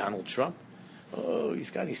Donald Trump. Oh,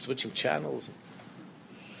 he's switching channels.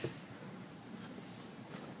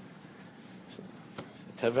 It's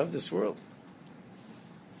the teva of this world.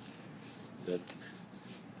 That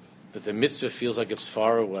the mitzvah feels like it's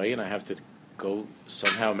far away, and I have to go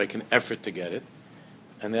somehow make an effort to get it.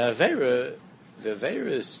 And the Aveira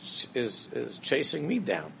is chasing me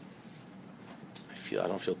down. I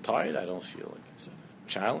don't feel tired. I don't feel like it's a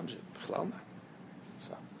challenge. So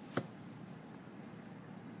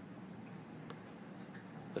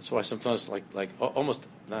that's why sometimes, almost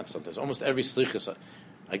every slichus,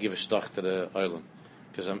 I give a shtach to the oilam,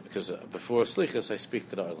 because before slichus I speak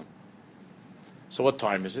to the oilam. So what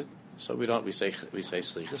time is it? So we say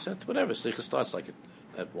slichus at whatever. Slichus starts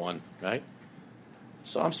at 1, right?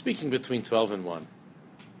 So I'm speaking between 12 and 1.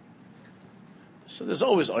 So there's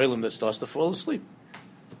always oilam that starts to fall asleep.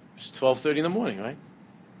 It's 12:30 in the morning, right?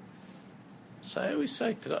 So I always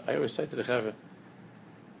say to the Chavre,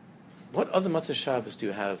 what other Matzah Shabbos do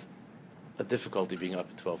you have a difficulty being up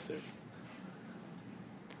at 12:30?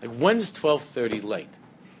 Like, when is 12:30 late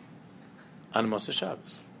on Matzah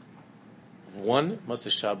Shabbos? One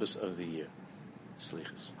Matzah Shabbos of the year,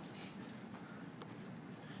 Slichas.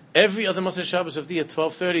 Every other Matzah Shabbos of the year,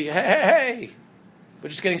 12:30. Hey, we're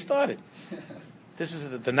just getting started. This is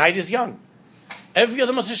the night is young. Every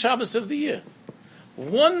other Matzah Shabbos of the year,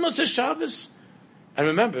 one Matzah Shabbos, and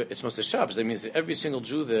remember, it's Matzah Shabbos. That means that every single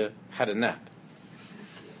Jew there had a nap.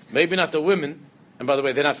 Maybe not the women, and by the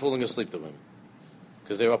way, they're not falling asleep, the women,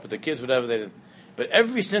 because they were up with the kids, whatever they did. But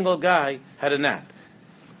every single guy had a nap.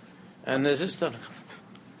 And there's this stuff.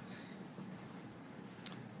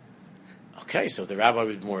 Okay, so if the rabbi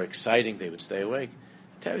would be more exciting, they would stay awake.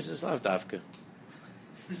 Terry says, Lav Davka.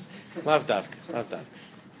 Lav Davka.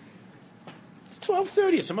 It's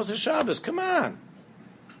 12:30. It's a Matzah Shabbos. Come on.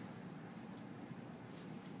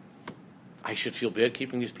 I should feel bad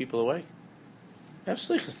keeping these people awake. Have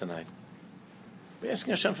slichas tonight. We're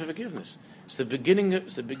asking Hashem for forgiveness. It's the beginning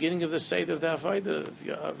of the Seder of the Avodah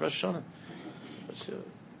of Rosh Hashanah.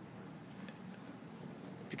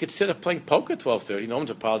 You could sit up playing poker at 12:30. No one's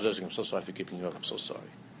apologizing. I'm so sorry for keeping you up. I'm so sorry.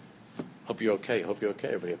 Hope you're okay.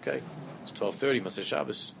 Everybody okay? It's 12:30. Matzah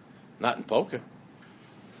Shabbos. Not in poker.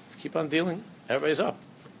 Keep on dealing. Everybody's up.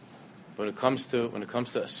 But when it comes to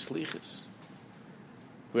slichas,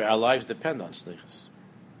 where our lives depend on slichas,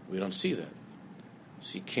 we don't see that.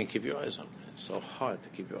 So you can't keep your eyes open. It's so hard to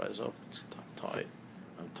keep your eyes open.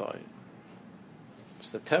 I'm tired.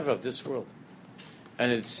 It's the teva of this world,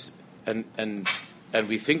 and it's and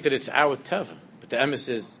we think that it's our teva, but the emes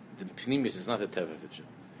is the pnimis is not the teva of a Jew.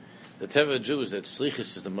 The teva of a Jew is that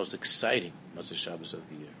slichas is the most exciting Matzah Shabbos of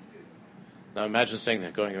the year. Now imagine saying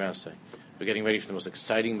that, going around saying, we're getting ready for the most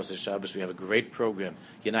exciting Matzah Shabbos. We have a great program.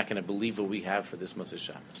 You're not going to believe what we have for this Matzah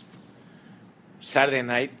Shabbos. Saturday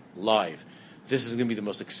night, live. This is going to be the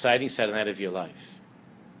most exciting Saturday night of your life.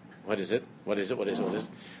 What is it? L'cha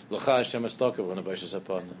Hashem Atztaka v'Hana B'Shas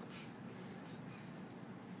Hapana.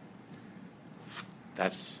 I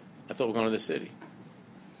thought we're going to the city.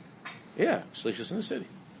 Yeah, Slichas in the city.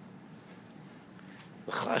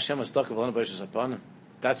 L'cha Hashem Atztaka v'Hana B'Shas Hapana.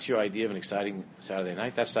 That's your idea of an exciting Saturday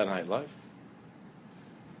night? That's Saturday Night Live?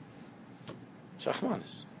 It's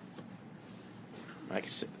Rachmanis. I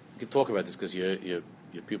can talk about this because you're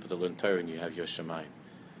people that learn Torah and you have your Shemayim.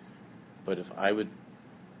 But if I would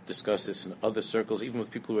discuss this in other circles, even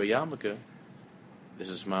with people who are yarmulke. This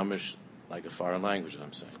is mamish like a foreign language.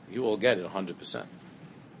 I'm saying you all get it 100%,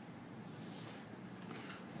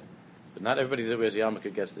 but not everybody that wears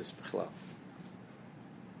yarmulke gets this.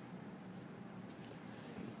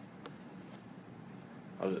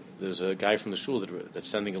 There's a guy from the shul that's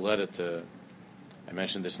sending a letter to. I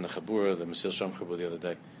mentioned this in the Chabura, the Masil Sham Chabura the other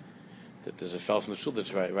day. That there's a fellow from the shul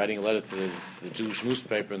that's writing a letter to the Jewish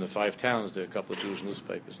newspaper in the 5 towns. There are a couple of Jewish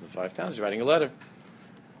newspapers in the 5 towns. He's writing a letter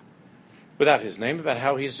without his name about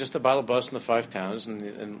how he's just a Baal Bus in the 5 towns,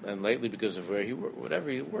 and lately because of where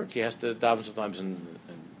whatever he works, he has to daven sometimes in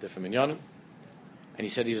different minyanim. And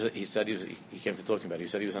he came to talking about it. He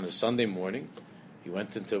said he was on a Sunday morning. He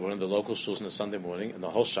went into one of the local shuls on a Sunday morning, and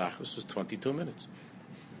the whole shachus was 22 minutes.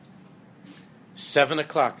 7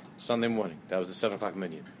 o'clock Sunday morning. That was the 7 o'clock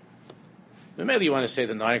minyan. Maybe you want to say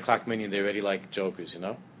the 9 o'clock minyan, they're already like jokers,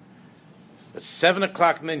 But 7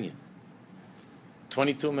 o'clock minyan,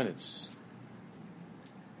 22 minutes.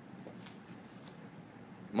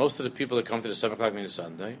 Most of the people that come to the 7 o'clock minyan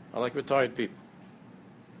Sunday are like retired people.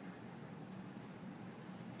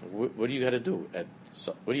 What do you got to do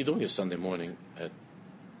what are you doing Sunday morning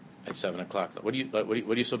at 7 o'clock? What are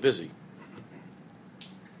you so busy?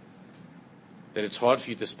 That it's hard for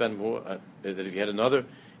you to spend more. That if you had it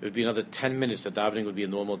would be another 10 minutes. The davening would be a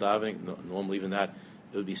normal davening. Normal, even that,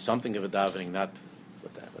 it would be something of a davening. But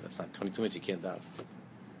that's not 22 minutes. You can't daven.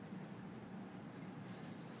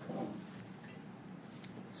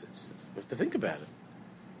 You have to think about it.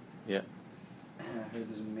 Yeah. I heard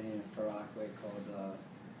there's a minyan in Far Rockaway called the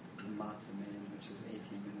Matzah Minyan, which is 18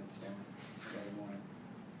 minutes long every morning.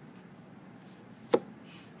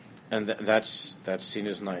 And that's seen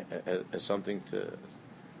as something to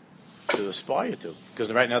aspire to.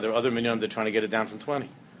 Because right now there are other minyan, they're trying to get it down from 20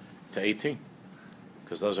 to 18.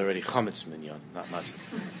 Because those are already chametz minyan, not matzah.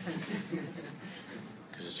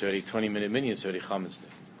 Because it's already 20-minute minyan, it's already chametz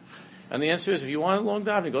there. And the answer is, if you want a long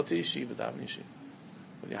davening, go to yeshiva, daven yeshiva.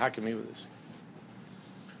 What are you hacking me with this?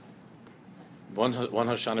 One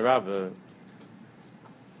Hoshana Rabbah,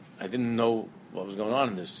 I didn't know what was going on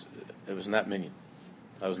in this. It was in that minyan.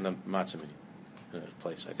 I was in the matzah minyan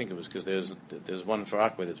place. I think it was because there's one for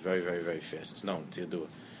Akwa that's very, very, very fast. It's known, to do it.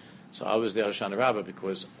 So I was there Hoshana Rabbah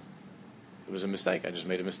because it was a mistake. I just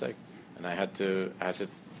made a mistake, and I had to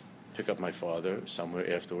pick up my father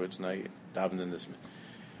somewhere afterwards, and I davened in this.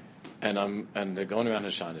 And they're going around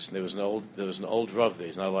Hashanah, and there was an old Rav there.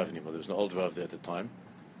 He's not alive anymore. There was an old Rav there at the time,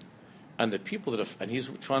 and the people and he's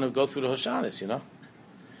trying to go through the Hashanahs,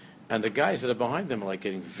 and the guys that are behind them are like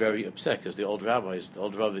getting very upset because the old rabbi is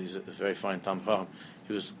a very fine Tam Chacham.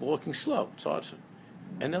 He was walking slow. It's hard for him,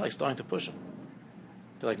 and they're like starting to push him.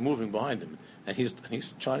 They're like moving behind him, and he's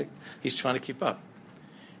trying to keep up.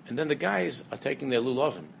 And then the guys are taking their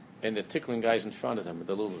lulavim, and they're tickling guys in front of them with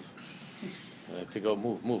the lulav. To go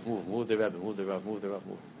move the Rebbe, move the Rav, move.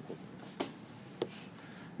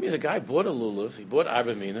 Means a guy bought a lulav, he bought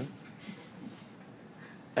Arba Minim,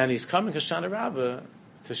 and he's coming Hoshana Rabbah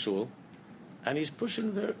to shul, and he's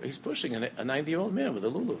pushing a 90-year-old man with a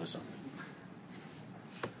lulav or something.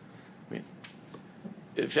 I mean,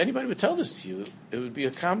 if anybody would tell this to you, it would be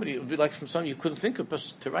a comedy. It would be like from someone you couldn't think of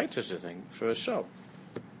to write such a thing for a show.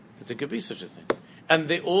 That there could be such a thing. And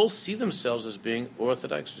they all see themselves as being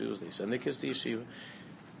Orthodox Jews. They send their kids to yeshiva,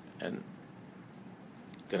 and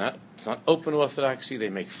it's not open Orthodoxy. They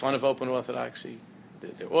make fun of open Orthodoxy.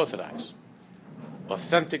 They're Orthodox,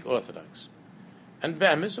 authentic Orthodox. And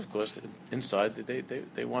Be'emes, of course, inside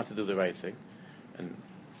they want to do the right thing. And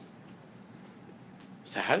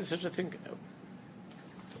so, how did such a thing?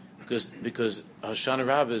 Because Hoshana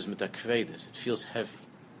Rabbah is mitakvedes. It feels heavy.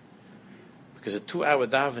 Because a 2-hour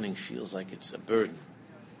davening feels like it's a burden.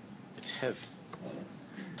 It's heavy.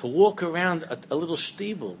 To walk around a little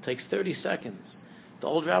shtibel takes 30 seconds. The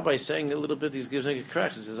old rabbi is saying a little bit, he gives a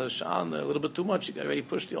crash. He says, Hashan, a little bit too much. You already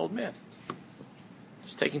pushed the old man.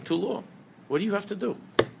 It's taking too long. What do you have to do?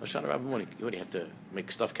 Hoshana Rabbah morning. You have to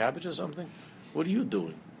make stuffed cabbage or something? What are you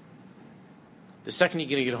doing? The second you're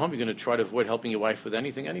going to get home, you're going to try to avoid helping your wife with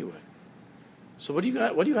anything anyway. So what do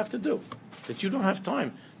you have to do? That you don't have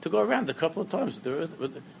time to go around a couple of times with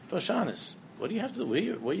the Hashanas. What do you have to do?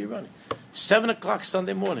 Where are you running? 7 o'clock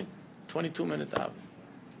Sunday morning, 22-minute davening.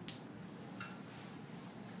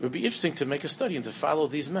 It would be interesting to make a study and to follow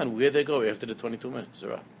these men, where they go after the 22 minutes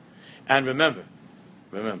are up. And remember,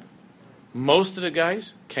 most of the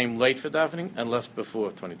guys came late for davening and left before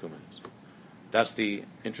 22 minutes. That's the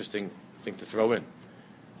interesting thing to throw in.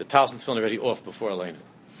 The Talis and Tefillin are already off before Elena.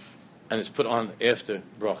 And it's put on after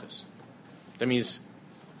brachas. That means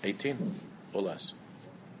 18 or less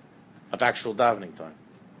of actual davening time.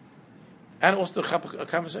 and also a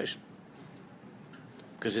conversation.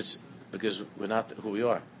 Because we're not who we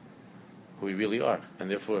are, who we really are, and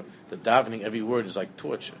therefore the davening, every word is like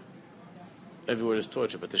torture. Every word is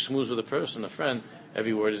torture. But the shmooze with a person, a friend,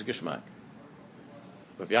 every word is geschmack.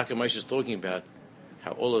 But Yaakov Moshe is talking about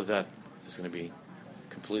how all of that is going to be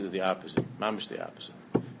completely the opposite, mamish the opposite.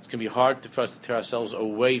 It's going to be hard for us to tear ourselves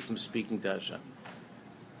away from speaking to Hashem.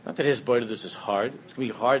 Not that his part of this is hard. It's going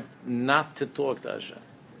to be hard not to talk to Hashem.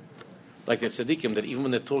 Like the tzaddikim, that even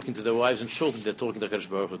when they're talking to their wives and children, they're talking to Kadosh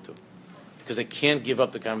Baruch Hu too, because they can't give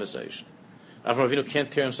up the conversation. Avraham Avinu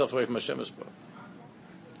can't tear himself away from Hashem Yisborach.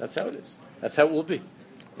 That's how it is. That's how it will be.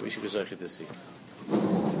 We should be zeicher to see.